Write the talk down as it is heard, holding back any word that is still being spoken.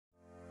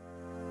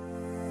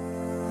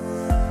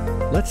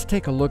Let's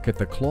take a look at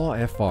the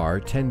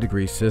clawFR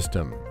 10-degree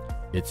system.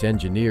 It's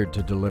engineered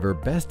to deliver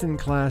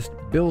best-in-class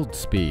build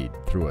speed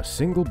through a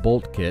single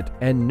bolt kit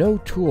and no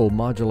tool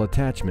module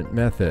attachment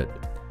method,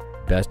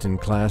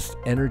 best-in-class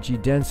energy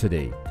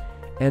density,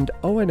 and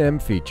O&M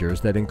features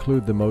that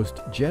include the most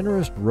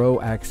generous row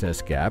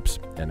access gaps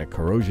and a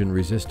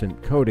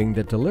corrosion-resistant coating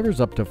that delivers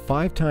up to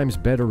 5 times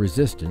better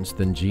resistance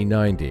than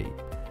G90.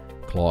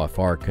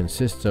 clawFR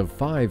consists of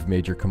 5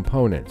 major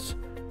components: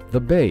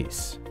 the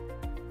base,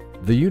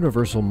 the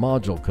universal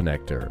module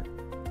connector,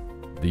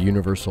 the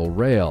universal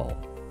rail,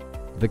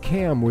 the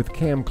cam with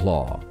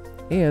CamClaw,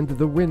 and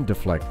the wind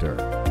deflector.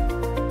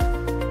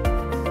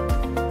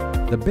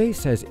 The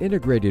base has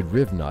integrated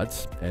riv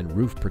nuts and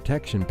roof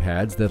protection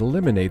pads that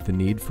eliminate the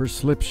need for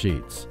slip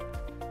sheets.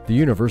 The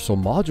universal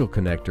module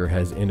connector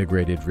has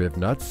integrated riv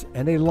nuts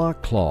and a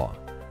lock claw.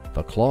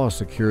 The claw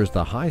secures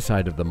the high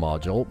side of the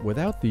module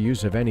without the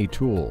use of any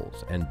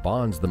tools and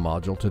bonds the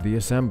module to the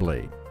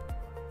assembly.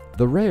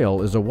 The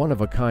rail is a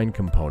one-of-a-kind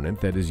component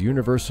that is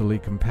universally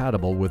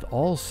compatible with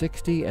all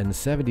 60 and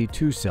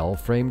 72 cell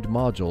framed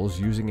modules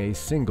using a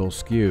single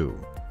SKU.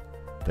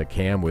 The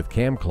cam with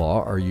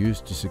CamClaw are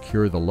used to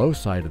secure the low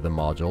side of the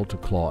module to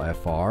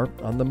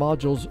clawFR on the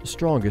module's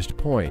strongest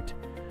point.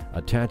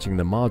 Attaching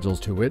the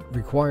modules to it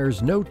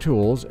requires no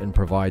tools and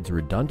provides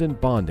redundant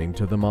bonding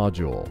to the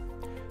module.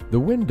 The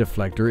wind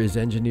deflector is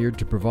engineered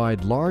to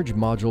provide large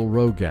module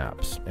row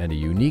gaps and a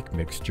unique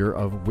mixture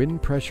of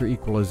wind pressure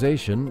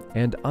equalization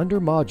and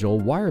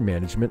under-module wire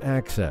management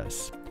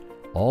access.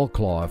 All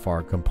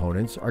clawFR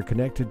components are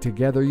connected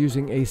together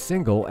using a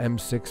single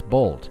M6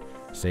 bolt,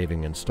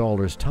 saving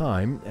installers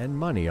time and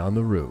money on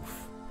the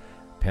roof.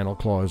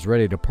 PanelClaw is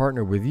ready to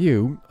partner with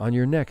you on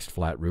your next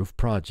flat roof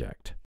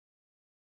project.